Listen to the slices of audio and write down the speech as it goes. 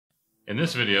In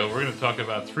this video, we're going to talk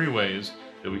about 3 ways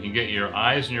that we can get your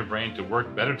eyes and your brain to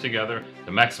work better together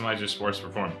to maximize your sports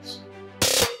performance.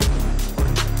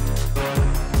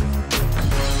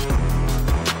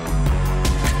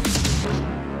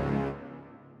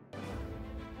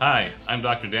 Hi, I'm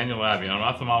Dr. Daniel Laby. I'm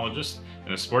an ophthalmologist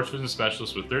and a sports vision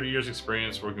specialist with 30 years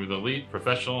experience working with elite,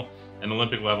 professional, and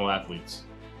Olympic level athletes.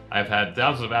 I've had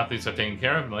thousands of athletes I've taken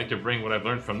care of, and I'd like to bring what I've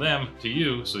learned from them to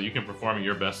you so you can perform at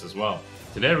your best as well.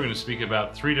 Today we're going to speak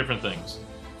about 3 different things.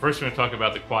 First, we're going to talk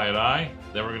about the quiet eye,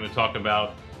 then we're going to talk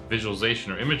about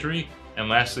visualization or imagery, and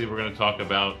lastly, we're going to talk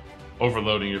about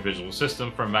overloading your visual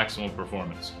system for maximum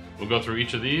performance. We'll go through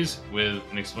each of these with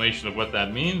an explanation of what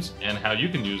that means and how you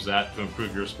can use that to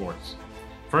improve your sports.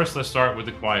 First, let's start with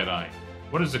the quiet eye.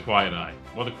 What is the quiet eye?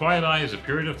 Well, the quiet eye is a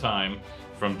period of time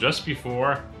from just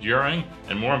before, during,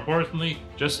 and more importantly,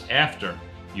 just after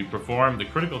you perform the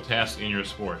critical task in your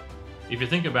sport. If you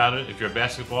think about it, if you're a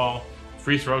basketball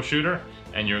free throw shooter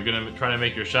and you're going to try to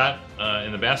make your shot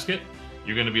in the basket,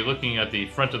 you're going to be looking at the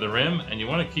front of the rim, and you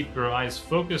want to keep your eyes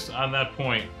focused on that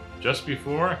point just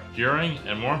before, during,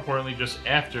 and more importantly, just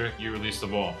after you release the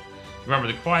ball. Remember,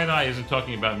 the quiet eye isn't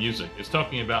talking about music, it's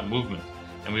talking about movement.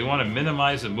 And we want to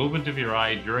minimize the movement of your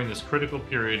eye during this critical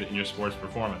period in your sports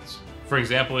performance. For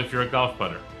example, if you're a golf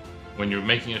putter, when you're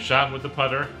making a shot with the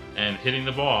putter and hitting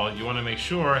the ball, you want to make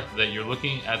sure that you're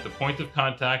looking at the point of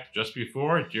contact just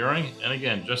before, during, and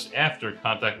again, just after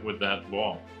contact with that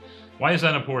ball. Why is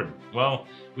that important? Well,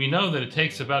 we know that it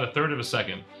takes about 1/3 of a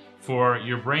second for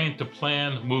your brain to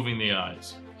plan moving the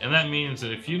eyes. And that means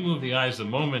that if you move the eyes the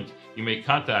moment you make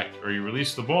contact or you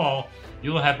release the ball,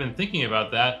 you'll have been thinking about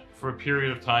that for a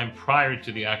period of time prior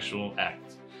to the actual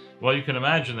act. Well, you can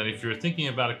imagine that if you're thinking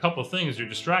about a couple things, you're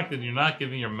distracted and you're not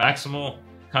giving your maximal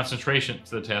concentration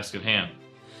to the task at hand.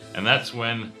 And that's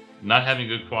when not having a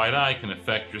good quiet eye can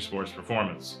affect your sports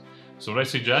performance. So what I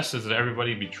suggest is that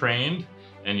everybody be trained,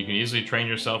 and you can easily train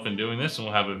yourself in doing this, and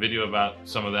we'll have a video about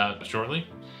some of that shortly.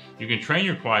 You can train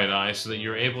your quiet eye so that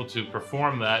you're able to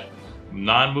perform that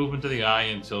non-movement of the eye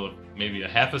until maybe a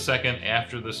half a second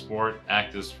after the sport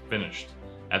act is finished.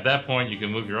 At that point, you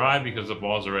can move your eye because the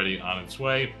ball's already on its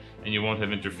way and you won't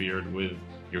have interfered with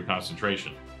your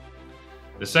concentration.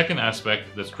 The second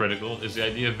aspect that's critical is the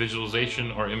idea of visualization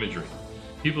or imagery.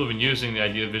 People have been using the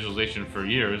idea of visualization for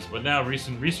years, but now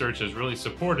recent research has really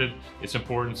supported its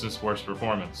importance in sports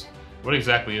performance. What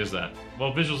exactly is that?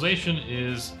 Well, visualization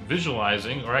is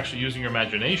visualizing or actually using your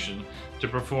imagination to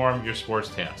perform your sports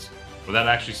task without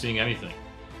actually seeing anything.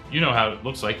 You know how it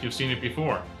looks like, you've seen it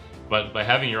before. But by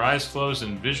having your eyes closed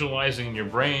and visualizing your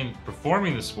brain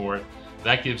performing the sport,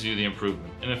 that gives you the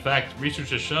improvement. And in fact, research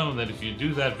has shown that if you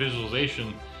do that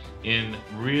visualization in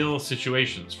real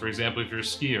situations, for example, if you're a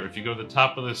skier, if you go to the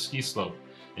top of the ski slope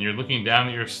and you're looking down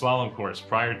at your slalom course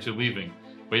prior to leaving,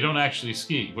 but you don't actually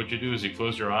ski, what you do is you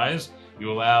close your eyes, you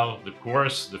allow the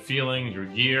course, the feeling, your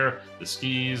gear, the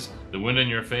skis, the wind in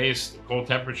your face, the cold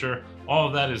temperature, all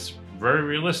of that is very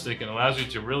realistic and allows you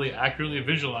to really accurately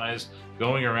visualize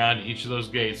going around each of those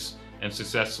gates and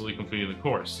successfully completing the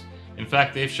course. In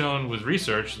fact, they've shown with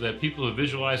research that people who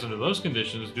visualize under those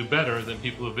conditions do better than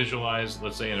people who visualize,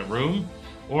 let's say, in a room,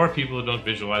 or people who don't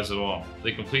visualize at all.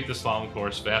 They complete the slalom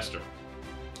course faster.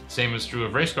 Same is true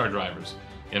of race car drivers.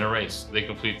 In a race, they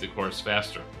complete the course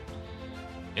faster.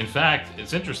 In fact,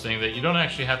 it's interesting that you don't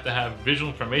actually have to have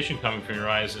visual information coming from your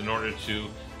eyes in order to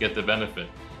get the benefit.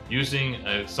 Using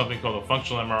something called a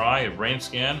functional MRI, a brain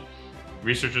scan,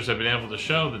 researchers have been able to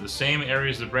show that the same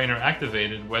areas of the brain are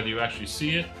activated whether you actually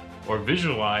see it or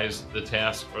visualize the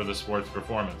task or the sports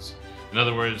performance. In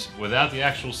other words, without the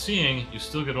actual seeing, you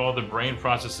still get all the brain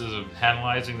processes of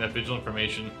analyzing that visual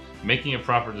information, making a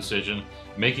proper decision,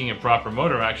 making a proper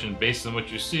motor action based on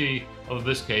what you see, or in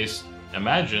this case,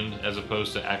 imagined as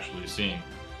opposed to actually seeing.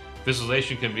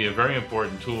 Visualization can be a very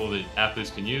important tool that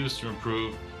athletes can use to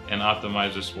improve and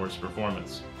optimize their sports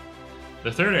performance.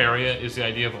 The third area is the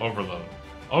idea of overload.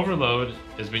 Overload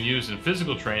has been used in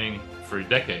physical training for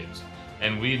decades,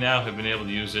 and we now have been able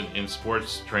to use it in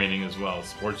sports training as well,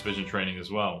 sports vision training as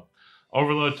well.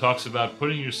 Overload talks about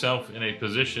putting yourself in a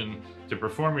position to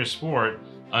perform your sport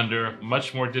under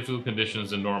much more difficult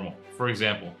conditions than normal. For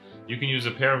example, you can use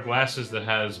a pair of glasses that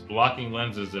has blocking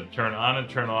lenses that turn on and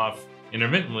turn off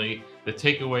intermittently that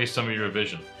take away some of your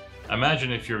vision.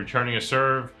 Imagine if you're returning a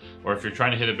serve, or if you're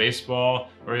trying to hit a baseball,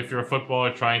 or if you're a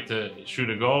footballer trying to shoot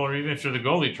a goal, or even if you're the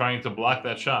goalie trying to block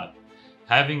that shot.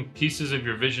 Having pieces of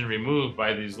your vision removed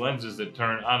by these lenses that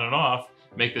turn on and off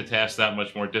make the task that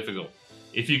much more difficult.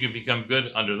 If you can become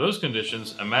good under those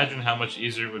conditions, imagine how much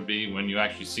easier it would be when you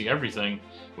actually see everything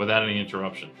without any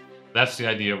interruption. That's the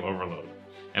idea of overload.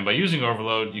 And by using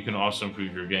overload, you can also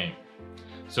improve your game.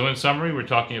 So in summary, we're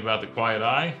talking about the quiet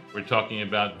eye, we're talking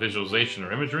about visualization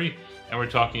or imagery, and we're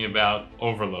talking about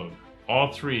overload.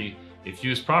 All three, if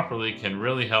used properly, can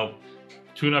really help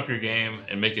tune up your game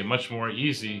and make it much more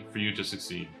easy for you to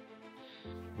succeed.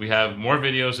 We have more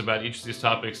videos about each of these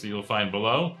topics that you'll find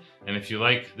below. And if you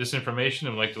like this information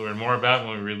and would like to learn more about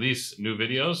when we release new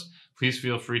videos, please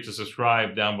feel free to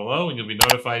subscribe down below and you'll be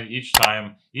notified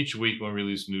each week when we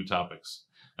release new topics.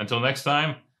 Until next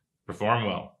time, perform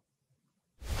well.